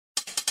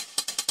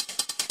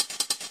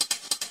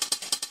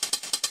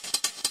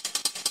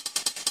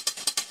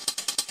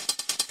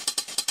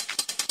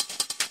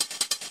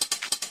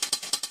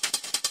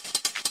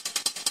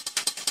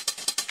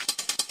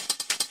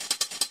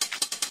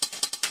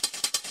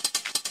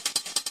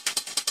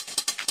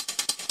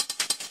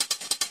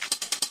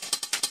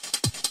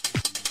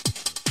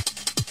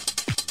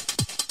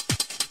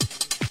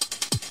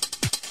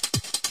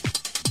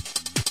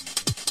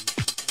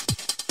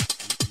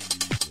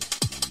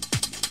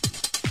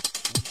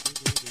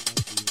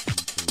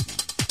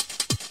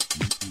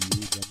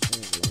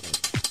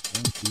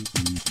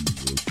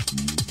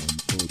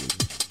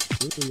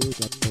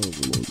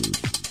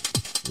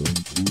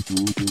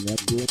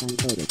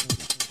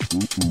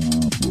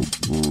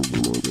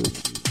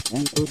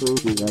MP3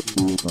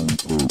 directory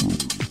encoded.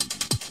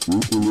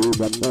 CPU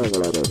gets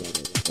overloaded.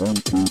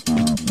 MP3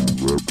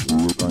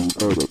 directory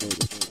encoded.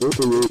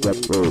 CPU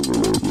gets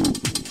overloaded.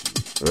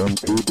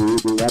 MP3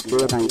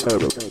 directory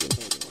encoded.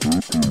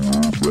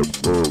 CPU gets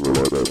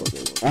overloaded.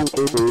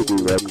 MP3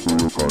 directory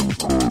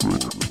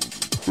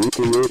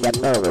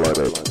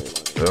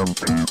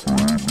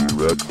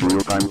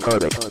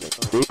encoded.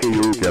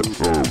 CPU gets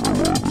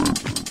overloaded.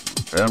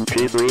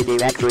 MP3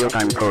 directory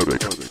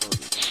encoded.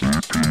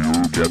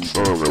 CPU gets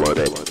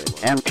overloaded.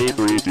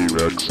 MP3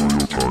 directory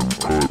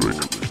encoded.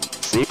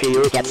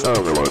 CPU gets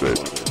overloaded.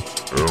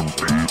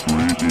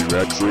 MP3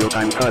 directory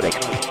encoded.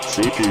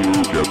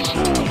 CPU gets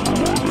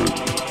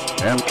overloaded.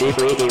 MP3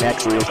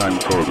 directory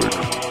encoded.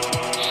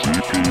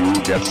 CPU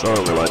gets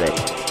overloaded.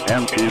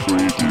 MP3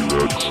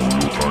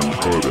 directory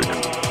encoded.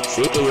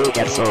 CPU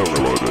gets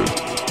overloaded.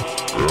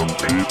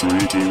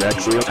 MP3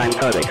 directory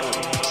encoded.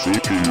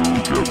 CPU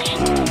gets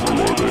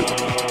overloaded.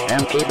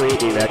 MP3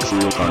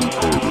 directory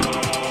encoded.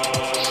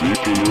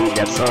 CPU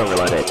gets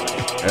overloaded.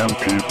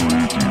 MP3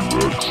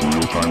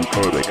 directory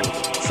encoded.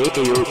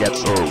 CPU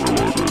gets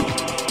overloaded.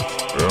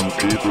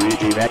 MP3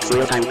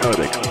 directory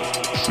encoded.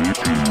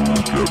 CPU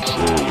gets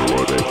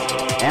overloaded.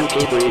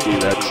 MP3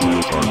 directory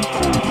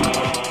encoded.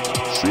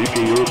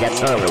 CPU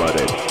gets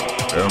overloaded.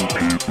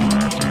 MP3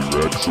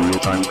 directory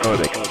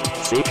encoded.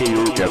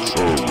 CPU gets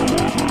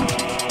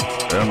overloaded.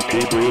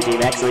 MP3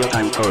 directory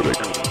encoded.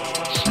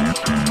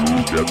 CPU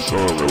gets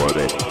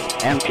overloaded.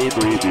 MP3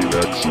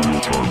 directory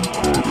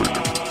encoded.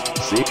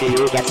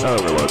 CPU gets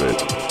overloaded.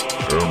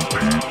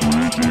 MP3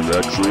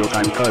 directory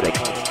encoded.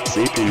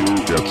 CPU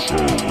gets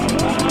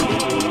overloaded.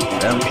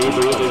 MP3 directory encoded. CPU gets overloaded. MP3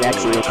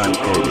 directory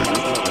encoded.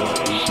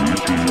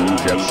 CPU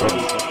gets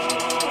overloaded.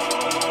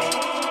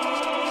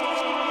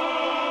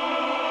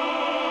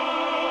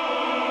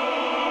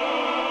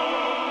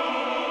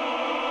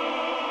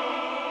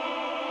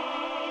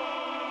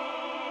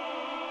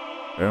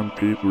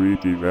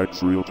 MP3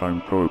 DVX real-time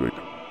codec.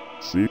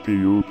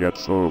 CPU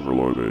gets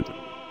overloaded.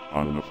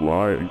 On the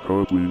fly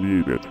encode we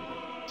need it.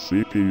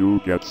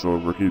 CPU gets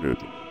overheated.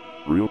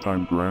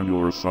 Real-time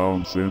granular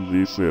sound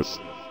synthesis.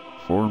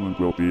 Formant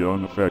will be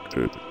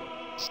unaffected.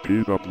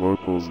 Speed up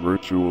vocals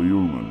virtual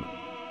human.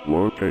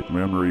 Locate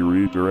memory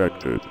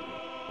redirected.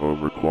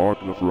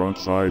 Overclock the front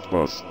side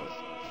bus.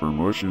 For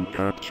motion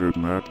captured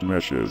mapped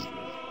meshes.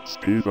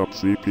 Speed up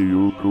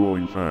CPU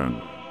cooling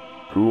fan.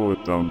 Cool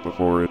it down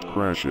before it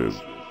crashes.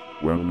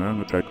 When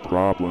nanotech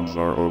problems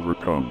are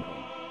overcome,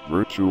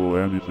 virtual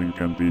anything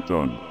can be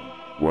done.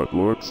 What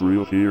looks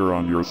real here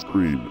on your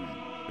screen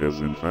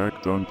is in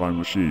fact done by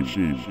machine.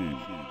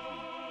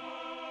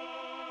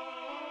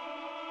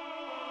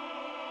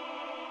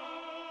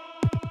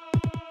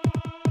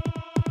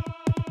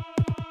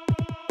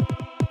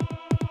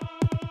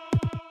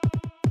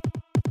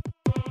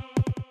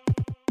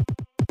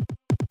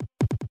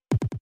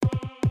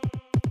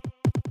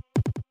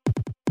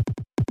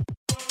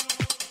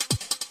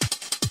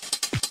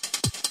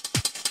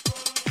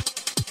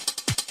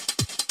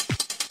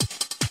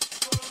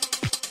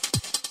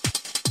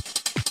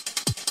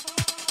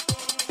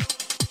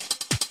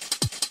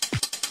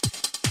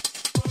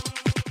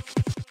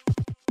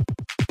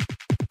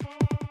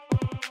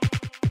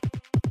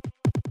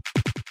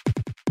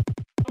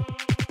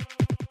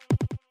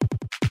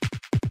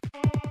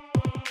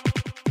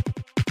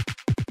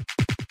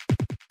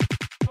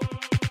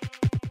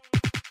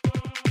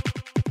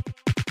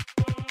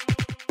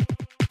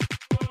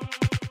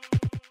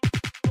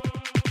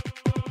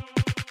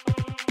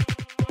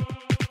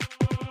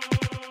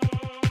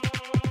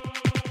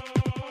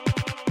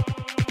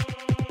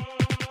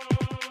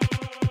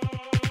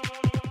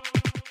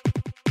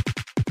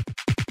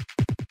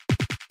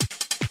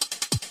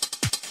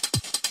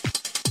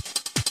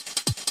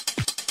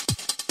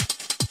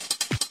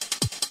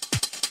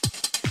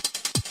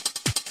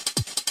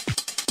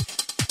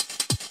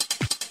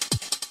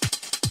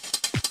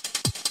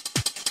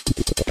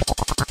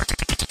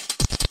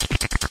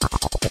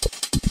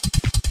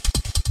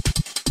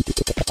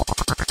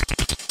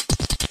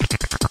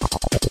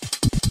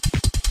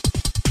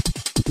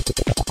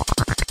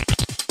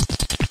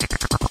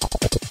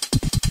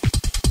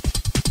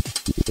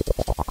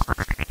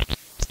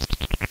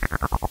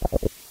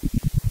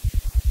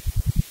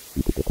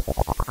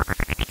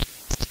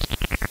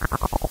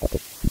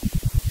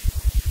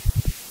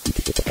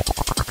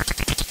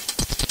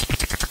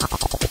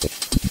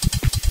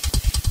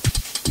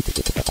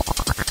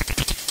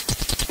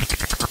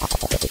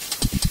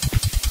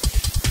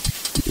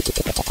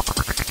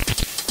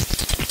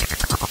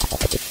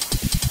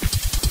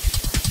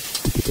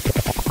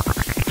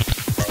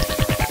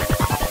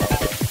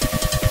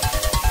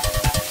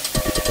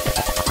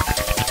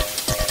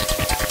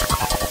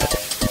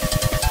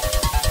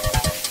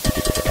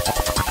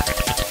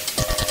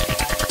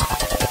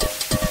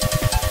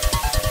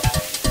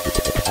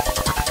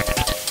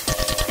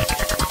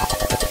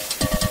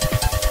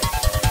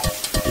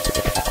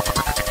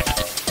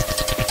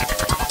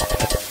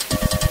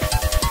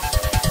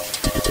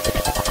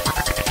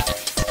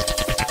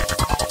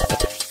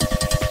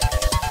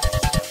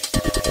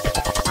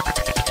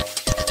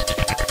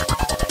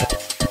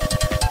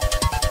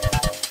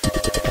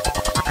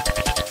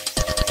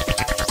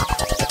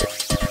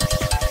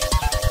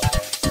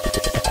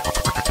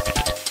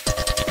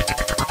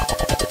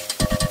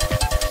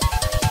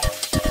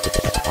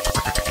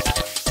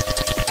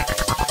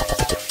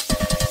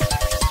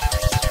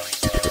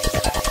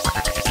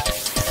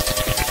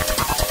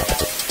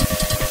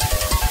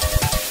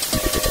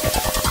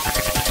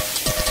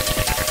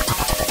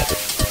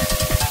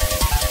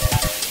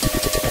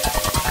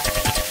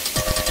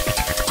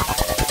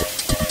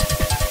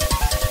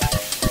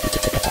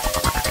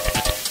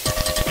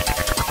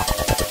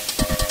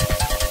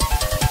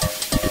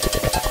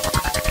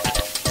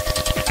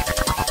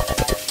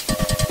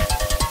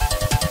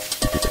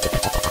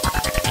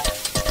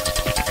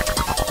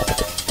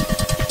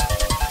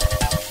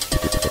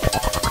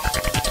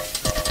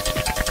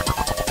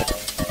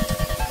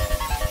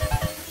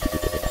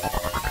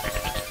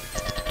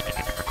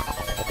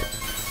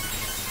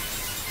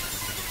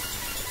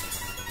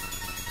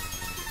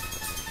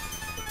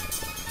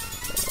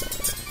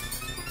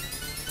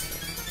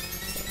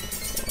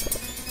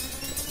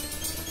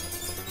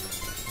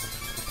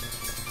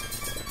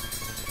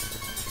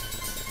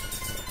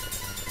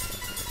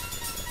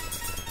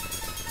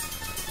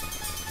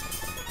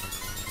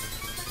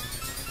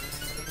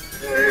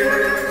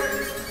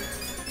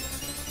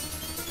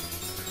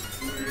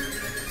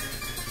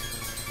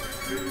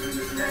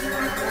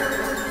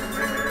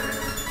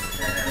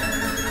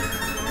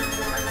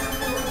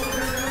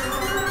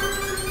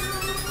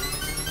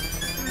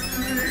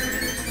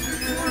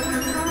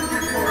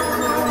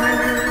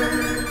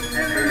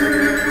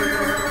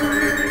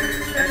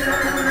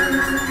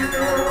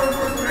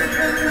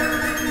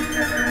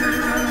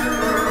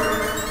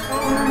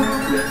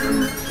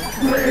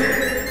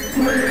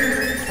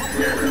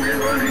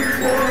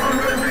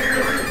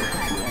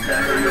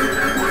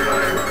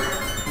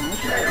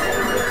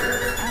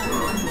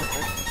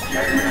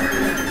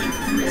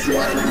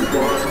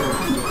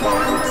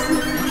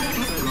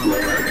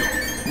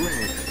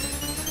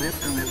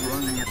 System is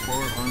running at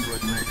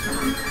 400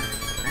 meters.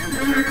 And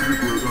the second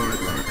will go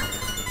at work.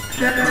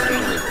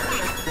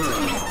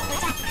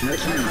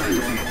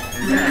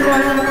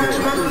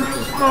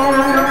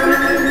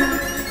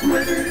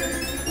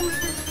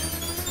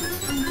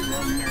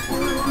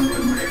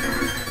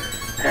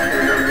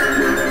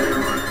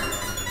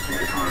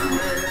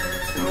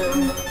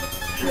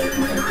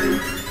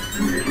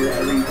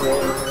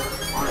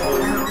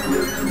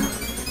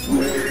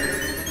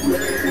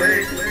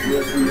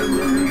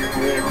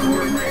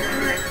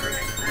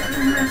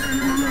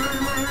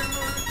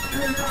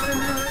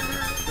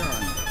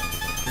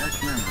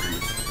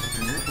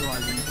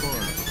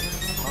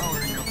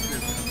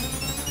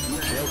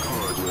 Check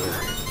hardware.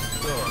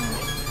 Done.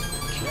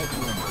 Check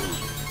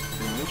memory.